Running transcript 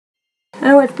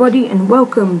Hello everybody and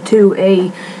welcome to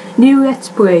a new Let's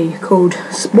Play called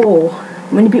Spore.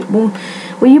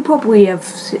 You probably have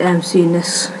seen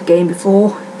this game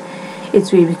before.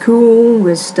 It's really cool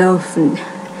with stuff, and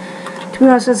to be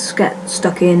honest, let's get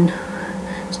stuck in.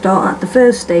 Start at the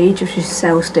first stage, which is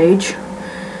cell stage.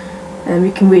 And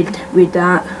we can read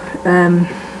that.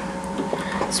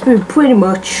 It's pretty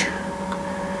much,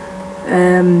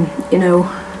 you know,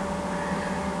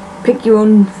 pick your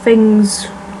own things.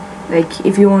 Like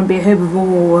if you want to be a herbivore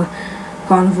or a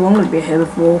carnivore, I'm going to be a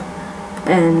herbivore,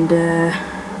 and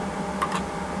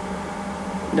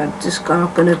I've just gone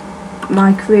up into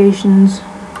my creations.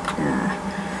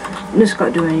 I'm just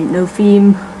got to do no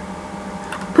theme.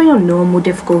 Put it on normal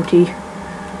difficulty.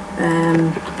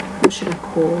 What should I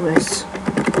call this?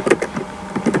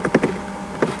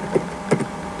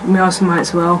 We also might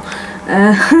as well.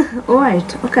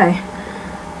 Alright, okay.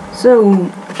 So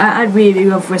I really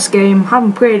love this game.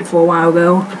 Haven't played it for a while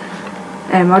though.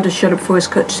 I'll just shut up for this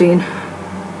cutscene.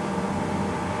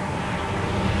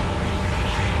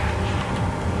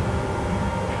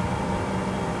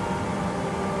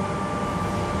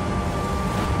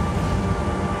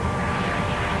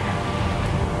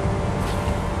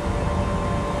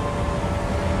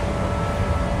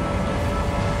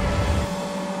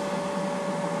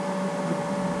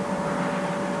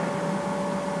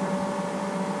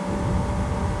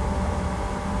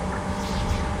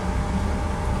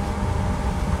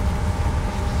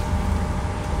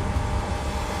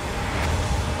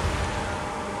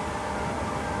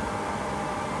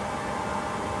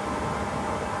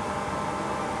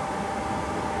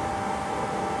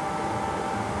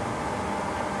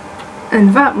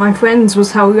 And that, my friends,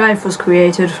 was how life was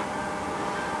created.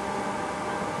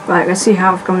 Right, let's see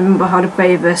how I can remember how to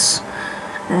play this.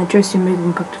 Tracing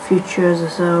movement impact the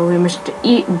futures, so we must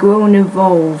eat, grow and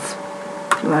evolve.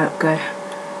 Right, okay.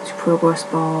 It's progress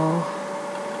bar,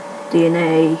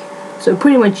 DNA. So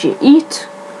pretty much you eat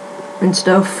and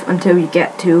stuff until you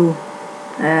get to,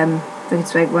 I think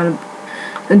it's like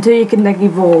until you can like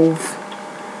evolve.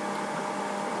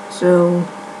 So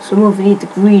some of you eat the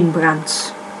green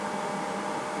plants.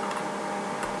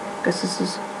 Guess this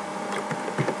is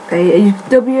okay. Use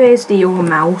WASD or a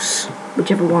mouse,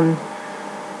 whichever one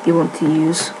you want to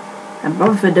use. I'm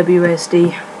both for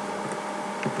WASD.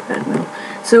 I don't know.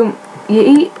 So you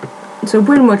eat. So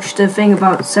pretty much the thing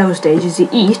about cell stage is you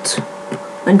eat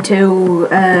until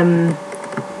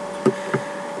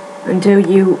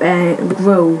you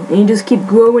grow, and you just keep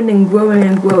growing and growing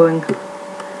and growing.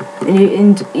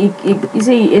 And you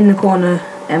see in the corner.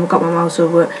 I've got my mouse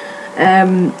over it.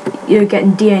 You're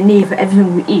getting DNA for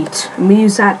everything we eat, and we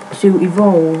use that to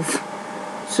evolve.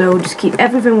 So just keep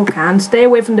everything we can. Stay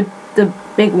away from the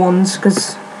big ones,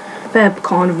 because they're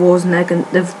carnivores, and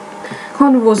the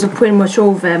carnivores are pretty much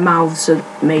all their mouths are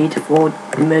made for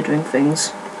murdering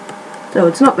things. So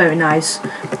it's not very nice,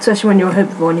 especially when you're a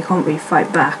herbivore and you can't really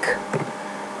fight back.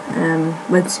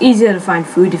 But it's easier to find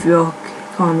food if you're a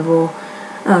carnivore,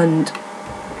 and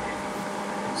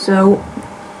so.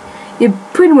 You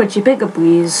pretty much pick up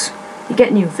these, you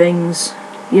get new things,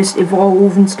 you just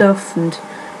evolve and stuff and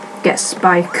get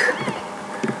spike.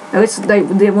 Now it's like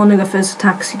one of the first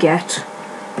attacks you get,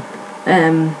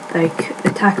 like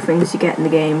attack things you get in the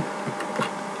game.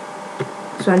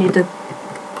 So I need to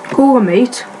call a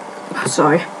mate.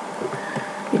 Sorry,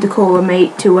 need to call a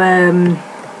mate to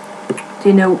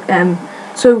you know,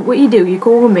 so what you do, you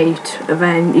call a mate, and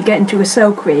then you get into a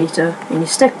cell creator and you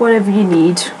stick whatever you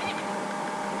need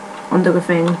onto the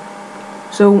thing.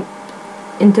 So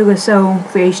into the cell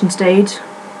creation stage.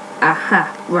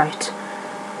 Aha, right.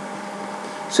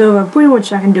 So pretty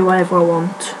much I can do whatever I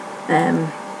want.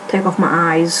 Take off my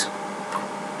eyes,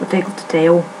 or take off the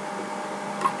tail.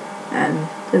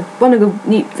 One of the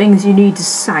neat things you need is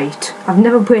sight. I've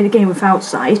never played a game without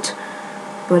sight,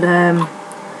 but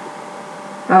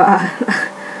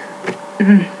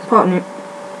pardon me.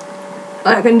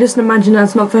 I can just imagine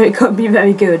that's not going to be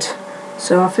very good.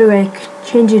 So I feel like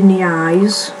changing the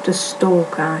eyes to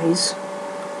stalk eyes.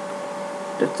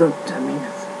 I don't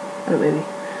really.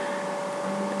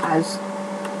 Eyes.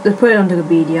 Let's put it under the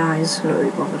beady eyes. I'm not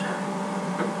really bothered.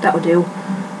 That'll do.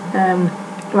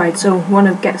 Right. So want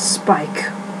to get a spike.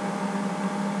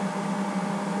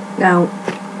 Now,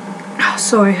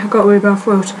 sorry, I got a really bad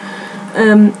throat.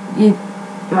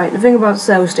 Right. The thing about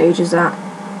cell stage is that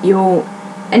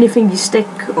anything you stick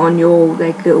on your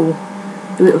like little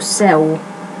cell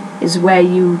is where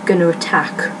you're going to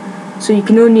attack. So you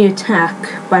can only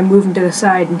attack by moving to the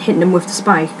side and hitting them with the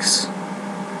spikes.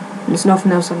 And there's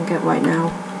nothing else I can get right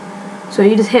now. So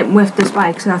you just hit them with the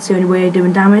spikes, and that's the only way of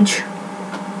doing damage.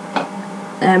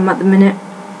 At the minute.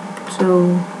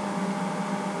 So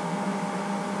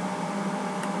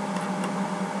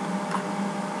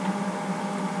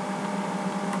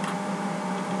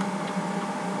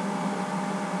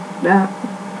that.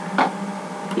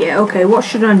 Yeah, okay, what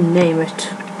should I name it?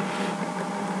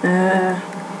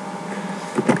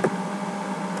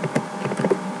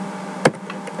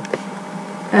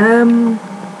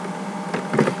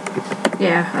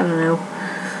 Yeah, I don't know.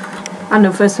 I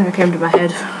know, first thing that came to my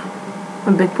head.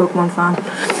 I'm a big Pokemon fan.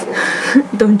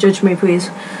 Don't judge me,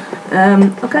 please.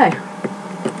 Okay.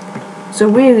 So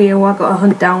really, what I gotta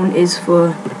hunt down is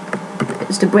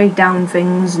to break down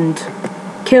things and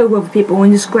kill other people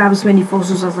and just grab as many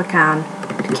fossils as I can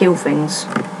to kill things.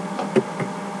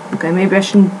 Okay, maybe I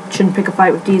shouldn't pick a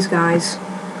fight with these guys.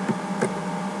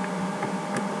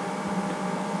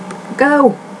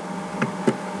 Go!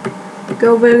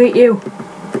 Go, they'll eat you.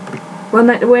 Run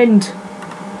like the wind.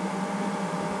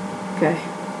 Okay.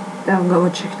 They haven't got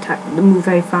much attack, they move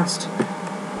very fast.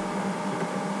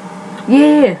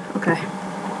 Yeah! Okay.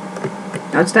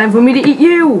 Now it's time for me to eat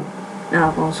you! No,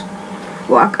 it was.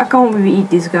 Well, I can't really eat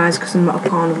these guys because I'm not a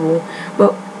carnivore,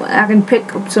 but I can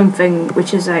pick up something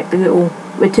which is like the little,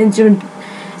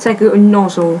 it's like a little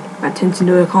nozzle that turns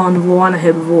into a carnivore and a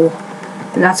herbivore,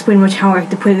 and that's pretty much how I like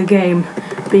to play the game,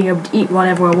 being able to eat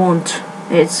whatever I want.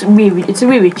 It's a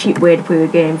really cheap way to play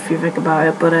the game if you think about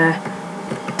it, but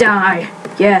die,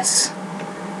 yes,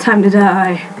 time to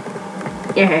die,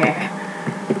 yeah.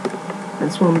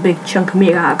 That's one big chunk of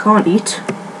meat that I can't eat.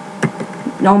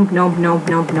 Nom nom nom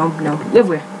nom nom nom.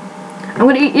 Lovely. I'm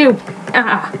gonna eat you.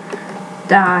 Ah,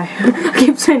 die. I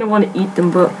keep saying I want to eat them,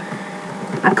 but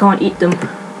I can't eat them.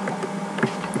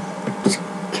 Just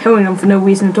killing them for no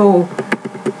reason at all.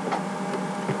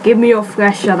 Give me your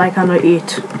flesh that I cannot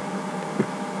eat.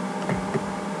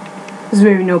 There's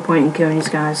really no point in killing these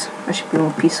guys. I should be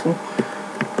more peaceful.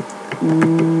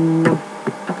 No.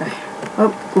 Okay.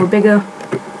 Oh, go bigger.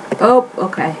 Oh,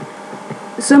 okay.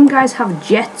 Some guys have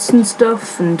jets and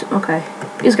stuff, and okay,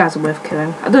 these guys are worth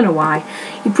killing. I don't know why.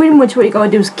 You pretty much what you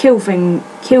gotta do is kill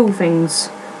things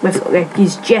with like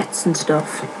these jets and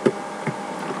stuff.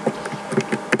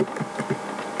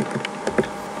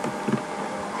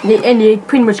 And you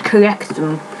pretty much collect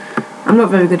them. I'm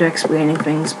not very good at explaining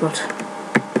things, but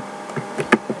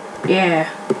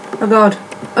yeah. Oh god.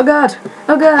 Oh god.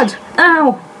 Oh god.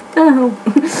 Ow. Ow.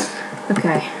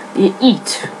 Okay. You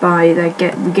eat by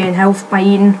regain health by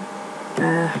eating.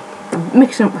 I'm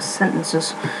mixing up my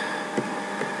sentences.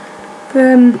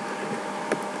 Pretty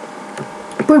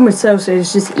much cell stage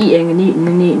is just eating and eating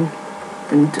and eating,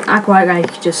 and I quite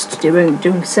like just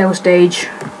doing cell stage.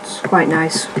 It's quite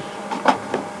nice.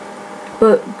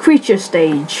 But creature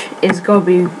stage is gotta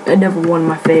be another one of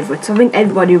my favourites. I think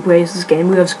everybody who plays this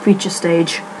game loves creature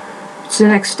stage. It's the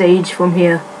next stage from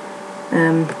here.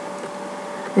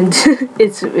 And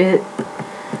it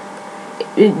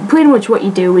pretty much what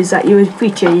you do is that you're a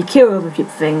creature, you kill other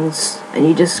things, and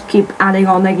you just keep adding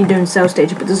on like you're doing cell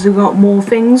stage, but there's a lot more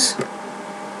things,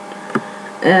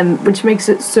 which makes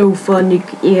it so fun. You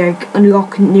like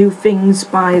unlock new things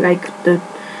by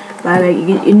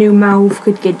your new mouth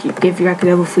could give you like a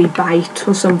level 3 bite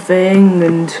or something,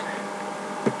 and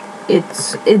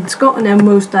it's got an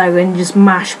MMO style and you just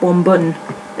mash one button.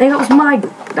 Hey, that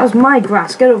was my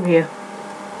grass. Get over here.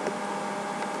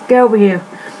 Get over here.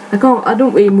 I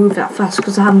don't really move that fast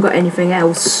because I haven't got anything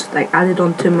else like added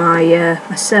onto my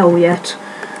my cell yet.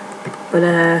 But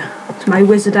to my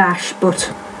wizard ash.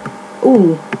 But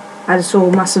ooh, I just saw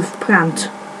a massive plant.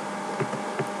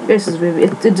 This is really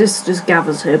it just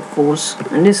gathers herbivores,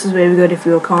 and this is really good if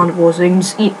you're a carnivore. So you can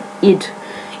just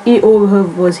eat all the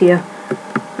herbivores here.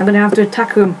 I'm gonna have to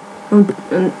attack them, and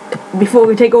before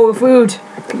we take all the food.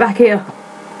 Get back here.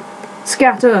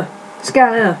 Scatter,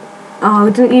 scatter. Oh,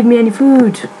 it didn't give me any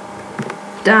food.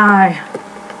 Die.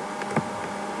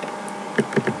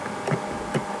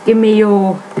 Give me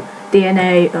your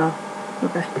DNA. Oh,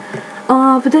 okay.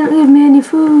 Oh, but didn't give me any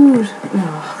food.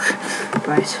 Oh,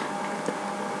 right.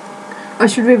 I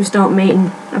should really start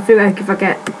mating. I feel like if I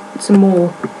get some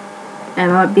more, I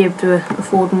might be able to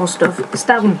afford more stuff.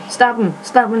 Stab him, stab him,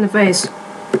 stab him in the face.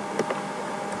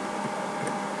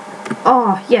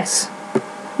 Oh, yes.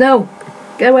 No.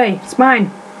 Get away. It's mine.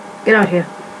 Get out here.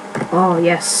 Oh,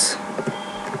 yes.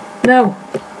 No.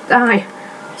 Die.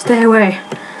 Stay away.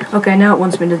 Okay, now it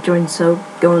wants me to go in Cell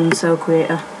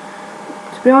Creator.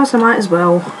 To be honest, I might as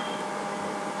well.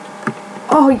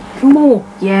 Oh, more.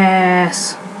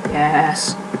 Yes.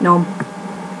 Yes. Nom.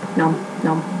 Nom.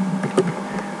 Nom.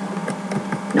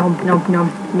 Nom. Nom.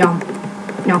 Nom. Nom.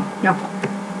 Nom. Nom.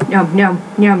 Nom. Nom.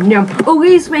 Nom. Nom. Oh,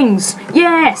 these things.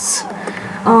 Yes.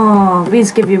 Oh,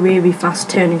 these give you really fast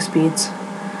turning speeds.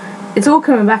 It's all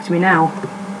coming back to me now.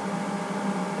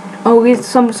 Oh,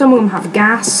 some of them have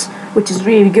gas, which is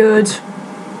really good.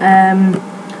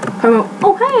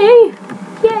 Oh hey!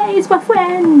 Yay, it's my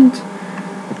friend!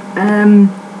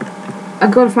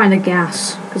 I've got to find a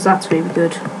gas, because that's really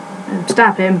good.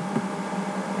 Stab him.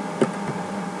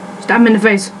 Stab him in the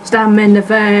face. Stab him in the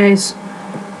face.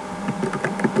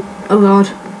 Oh god.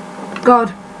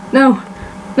 God. No.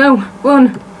 No.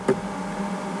 Run.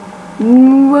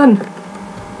 Run.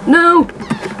 No.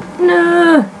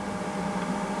 No.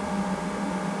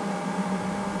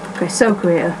 Okay, cell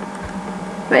creator.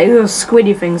 Right, those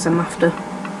squiddy things I'm after.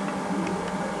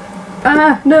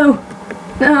 Ah, no.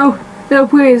 No. No,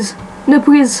 please. No,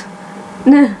 please.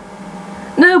 No.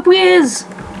 No, please.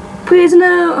 Please,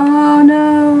 no. Oh,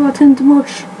 no. I turned to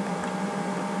mush.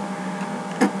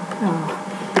 Oh.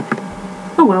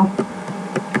 Oh, well.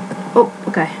 Oh,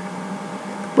 okay.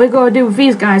 What you gotta do with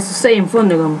these guys to stay in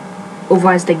front of them.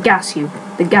 Otherwise, they gas you.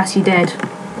 They gas you dead.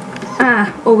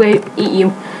 Ah, okay, eat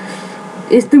you.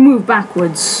 If they move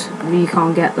backwards, you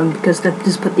can't get them because they've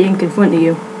just put the ink in front of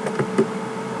you.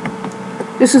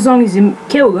 Just as long as you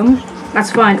kill them,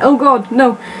 that's fine. Oh god,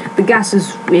 no. The gas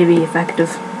is really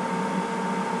effective.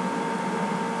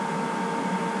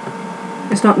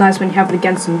 It's not nice when you have it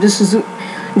against them.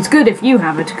 It's good if you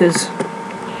have it because...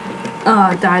 Oh,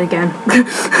 I died again.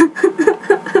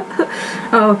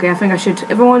 Oh, okay, I think I should...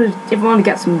 If I want to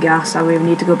get some gas, I really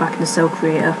need to go back into Cell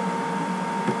Creator.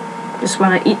 Just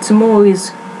when I eat some more of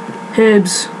these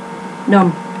herbs.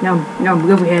 Nom, nom, nom,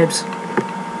 lovely herbs.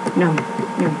 Nom,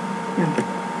 nom, nom,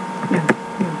 nom,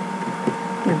 nom,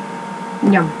 nom,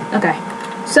 nom. Okay.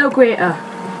 Cell Creator.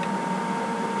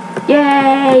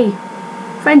 Yay!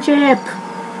 Friendship!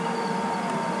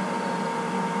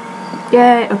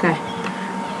 Yay, okay.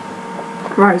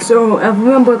 Right, so I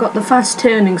remember I got the fast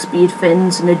turning speed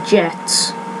fins and the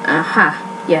jets.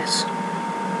 Aha, yes.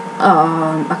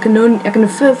 I can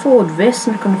afford this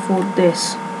and I can afford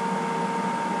this.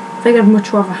 I think I'd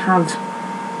much rather have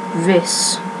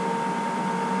this.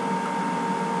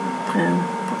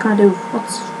 What can I do?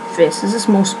 What's this? Is this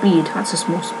more speed? That's just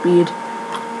more speed.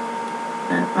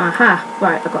 Aha,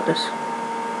 right, I got this.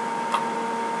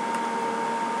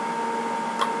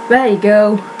 There you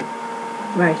go.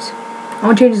 Right. I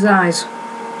want to change his eyes.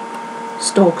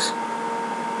 Stalks.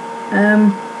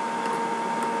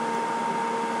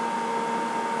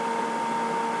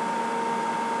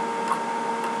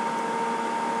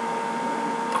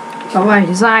 Alright,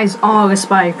 his eyes are the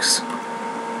spikes.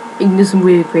 You can do some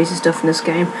really crazy stuff in this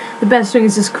game. The best thing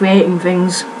is just creating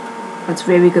things. That's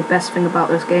really the best thing about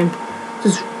this game.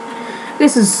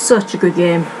 This is such a good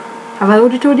game. Have I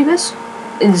already told you this?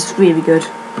 It is really good.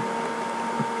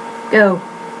 Go.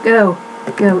 Go.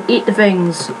 Go. Eat the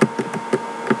things.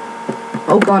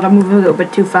 Oh god, I'm moving a little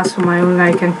bit too fast for my own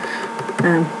liking.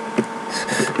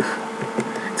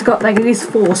 It's got like at least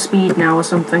 4 speed now or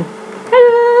something.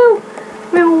 Hello!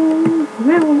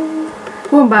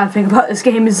 One bad thing about this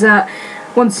game is that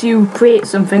once you create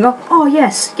something, oh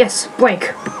yes, yes,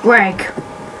 break.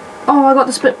 Oh, I got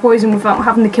to split poison without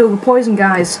having to kill the poison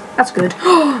guys. That's good.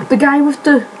 Oh, the guy with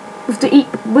the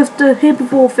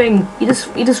herbivore thing. He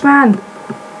just ran.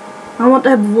 I want the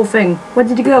herbivore thing. Where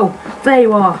did he go? There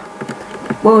you are.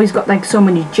 Well, he's got like so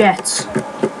many jets.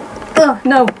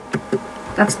 No.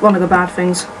 That's one of the bad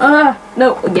things.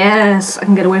 No. Yes, I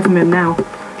can get away from him now.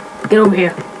 Get over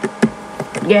here.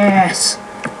 Yes.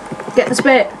 Get the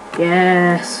spit.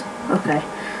 Yes. Okay.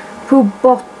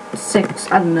 Bot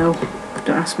 6. I don't know.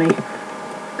 Don't ask me.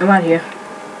 I'm out here.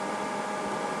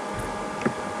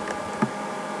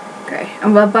 Okay.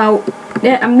 I'm about.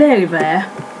 Yeah, I'm nearly there.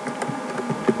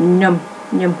 Num.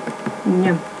 Num.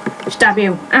 Num. Stab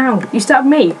you. Ow. You stabbed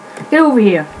me. Get over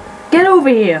here. Get over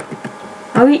here.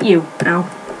 I'll eat you. Ow.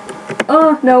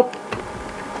 Oh, no.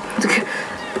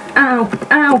 Ow.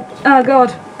 Ow. Oh,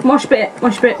 God. Mosh pit.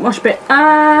 Mosh pit. Mosh pit.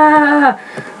 Ah.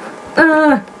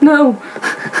 No.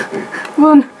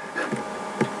 Run.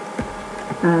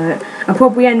 I'll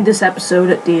probably end this episode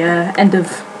at the end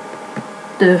of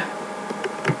the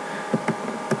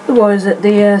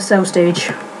cell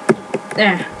stage.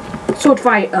 There. Sword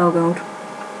fight. Oh god.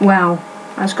 Wow.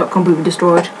 I just got completely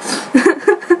destroyed.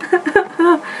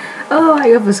 Oh,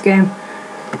 I love this game.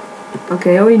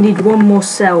 Okay, I only need one more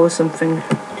cell or something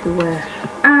to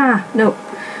no.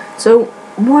 So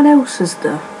what else is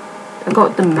there? I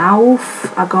got the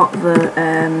mouth, I got the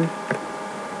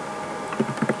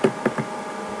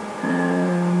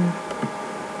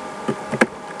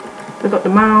I got the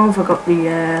mouth, I got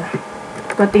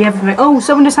the everything. Oh,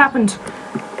 something just happened.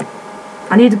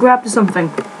 I need to grab to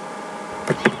something.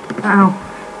 Ow.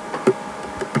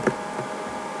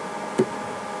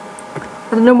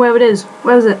 don't know where it is.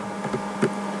 Where is it?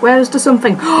 Where's the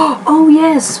something? Oh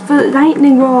yes, the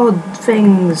lightning rod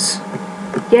things.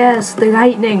 Yes, the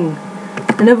lightning.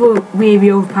 Another really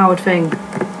overpowered thing.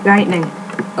 Lightning.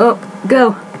 Oh,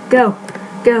 go, go,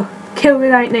 go. Kill the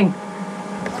lightning.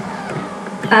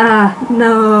 Ah,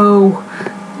 no.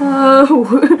 No.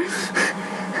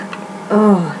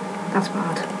 Oh, that's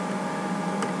bad.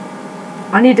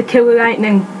 I need to kill the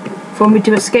lightning for me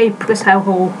to escape this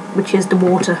hellhole, which is the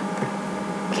water.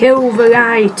 Kill the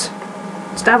light.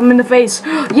 Stab him in the face.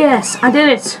 Yes, I did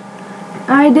it.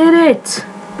 I did it.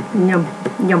 Yum,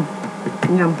 yum,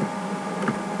 yum,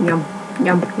 yum,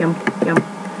 yum, yum, yum.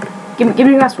 Give me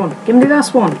the last one. Give me the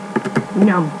last one.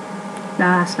 Yum.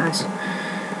 Nah, that's nice.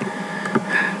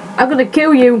 I'm gonna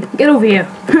kill you. Get over here.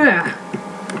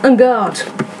 On guard.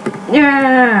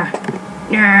 Yeah.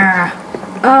 Yeah.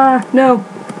 No.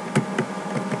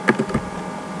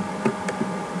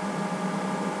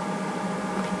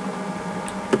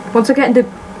 Once I get into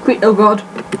oh god,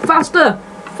 faster,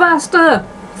 faster,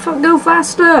 go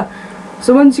faster.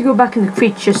 So once you go back into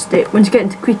creature state, once you get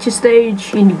into creature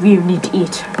stage, you really need to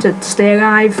eat to stay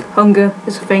alive. Hunger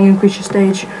is a thing in creature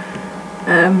stage.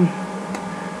 I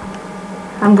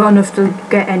haven't got enough to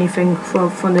get anything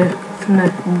from the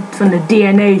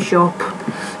DNA shop.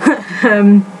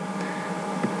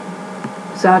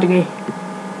 Sadly,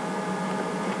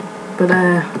 but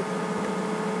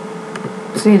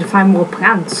just need to find more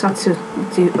plants. That's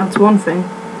one thing.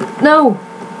 No,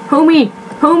 homie,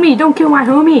 don't kill my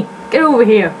homie. Get over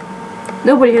here.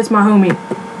 Nobody hits my homie.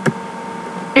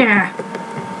 Yeah,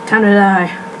 time to die.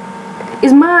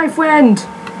 He's my friend.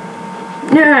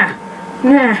 Yeah,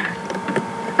 yeah.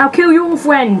 I'll kill your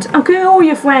friend. I'll kill all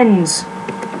your friends.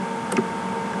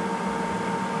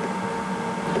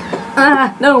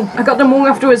 Ah, no, I got them all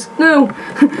afterwards. No,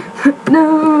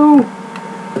 no.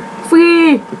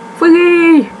 Free,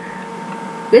 free.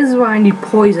 This is why I need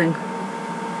poison.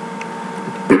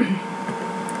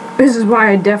 This is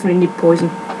why I definitely need poison.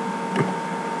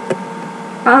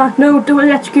 Ah, no, don't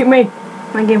electrocute me.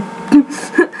 Thank you.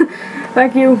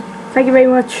 Thank you. Thank you very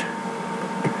much.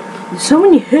 There's so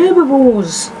many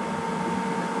herbivores.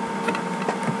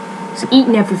 It's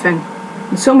eating everything.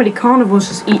 And so many carnivores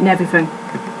just eating everything.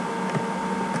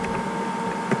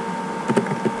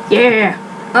 Yeah.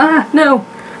 Ah, no.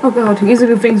 Oh god, these are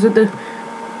the things with the...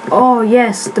 Oh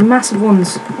yes, the massive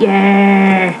ones.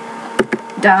 Yeah.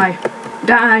 Die.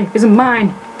 Die. Isn't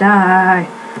mine. Die.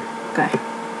 Okay.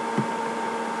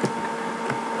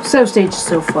 Cell stage is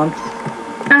so fun.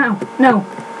 Ow. No.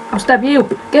 I'll stab you.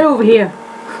 Get over here.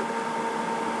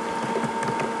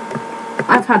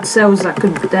 I've had cells that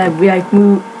could like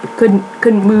move,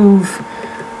 couldn't move.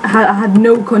 I had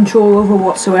no control over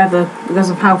whatsoever because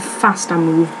of how fast I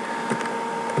moved.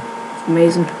 It's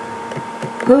amazing.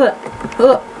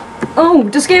 Oh,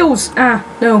 the skills! Ah,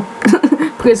 no.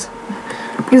 Please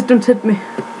don't hit me.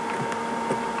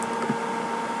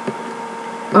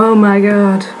 Oh my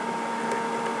god.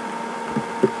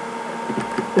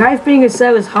 Life being a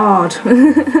cell is hard.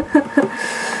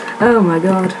 Oh my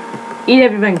god. Eat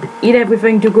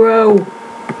everything to grow.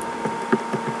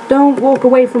 Don't walk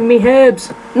away from me,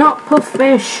 herbs. Not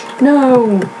puffish.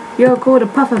 No, you're called a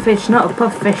pufferfish, not a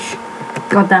puffish.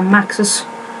 Goddamn Maxus.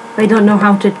 They don't know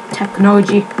how to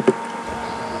technology.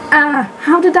 Ah,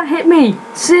 how did that hit me?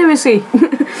 Seriously.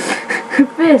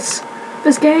 This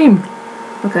game.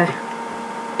 Okay.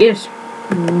 Yes.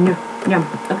 Yum.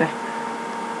 Okay.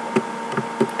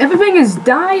 Everything is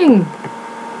dying.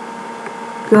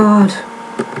 God.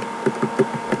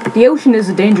 The ocean is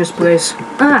a dangerous place.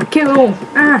 Ah, kill all.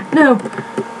 Ah, no.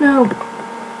 No.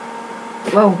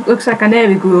 Well, looks like I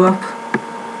nearly grew up.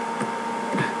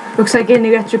 Looks like getting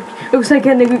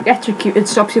electrocuted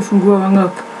stops you from growing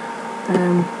up.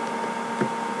 I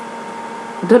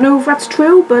don't know if that's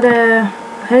true, but I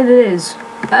heard it is.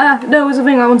 Ah, no, there's a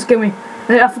thing that wants to kill me.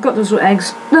 I forgot those were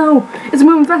eggs. No, it's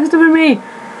moving faster than me.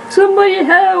 Somebody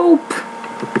help!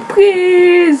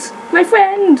 Please! My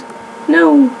friend!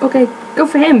 No, okay, go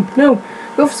for him. No,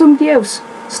 go for somebody else.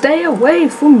 Stay away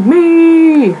from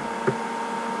me!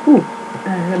 Ooh,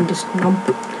 I'm just numb.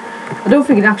 I don't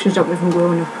think it actually stopped me from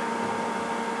growing up.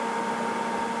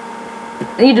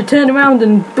 I need to turn around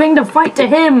and bring the fight to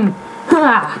him!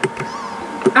 Ha!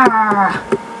 Ah!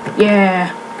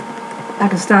 Yeah! I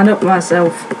can stand up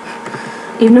myself.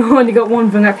 Even though I only got one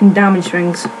thing that can damage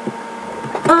things.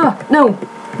 Ah! No!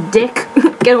 Dick!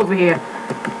 Get over here!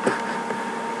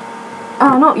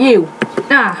 Ah, not you!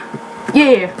 Ah!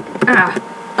 Yeah! Ah!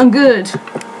 I'm good!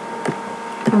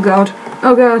 Oh god!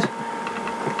 Oh god!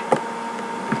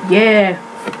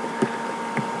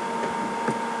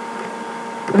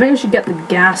 think I should get the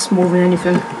gas more than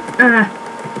anything.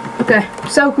 Okay,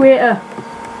 cell creator.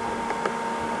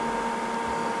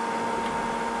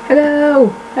 Hello!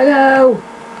 Hello!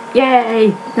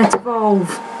 Yay! Let's evolve.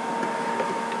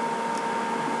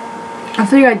 I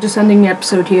think I'm just ending the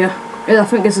episode here. I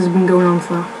think this has been going on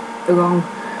for long.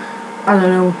 I don't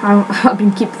know. I've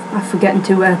been forgetting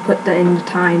to put that in the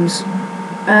times.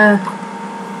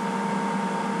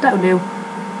 That'll do.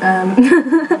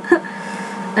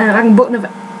 I can button of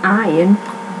iron.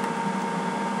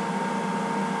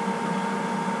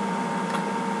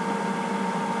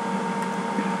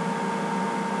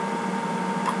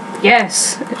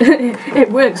 Yes,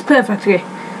 it works perfectly.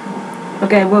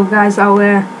 Okay, well, guys, I'll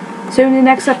see you in the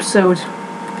next episode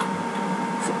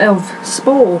of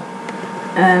Spore.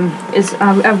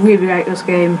 I really like this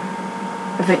game.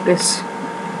 I think this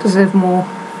deserves more.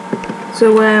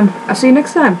 So I'll see you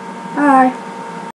next time. Bye.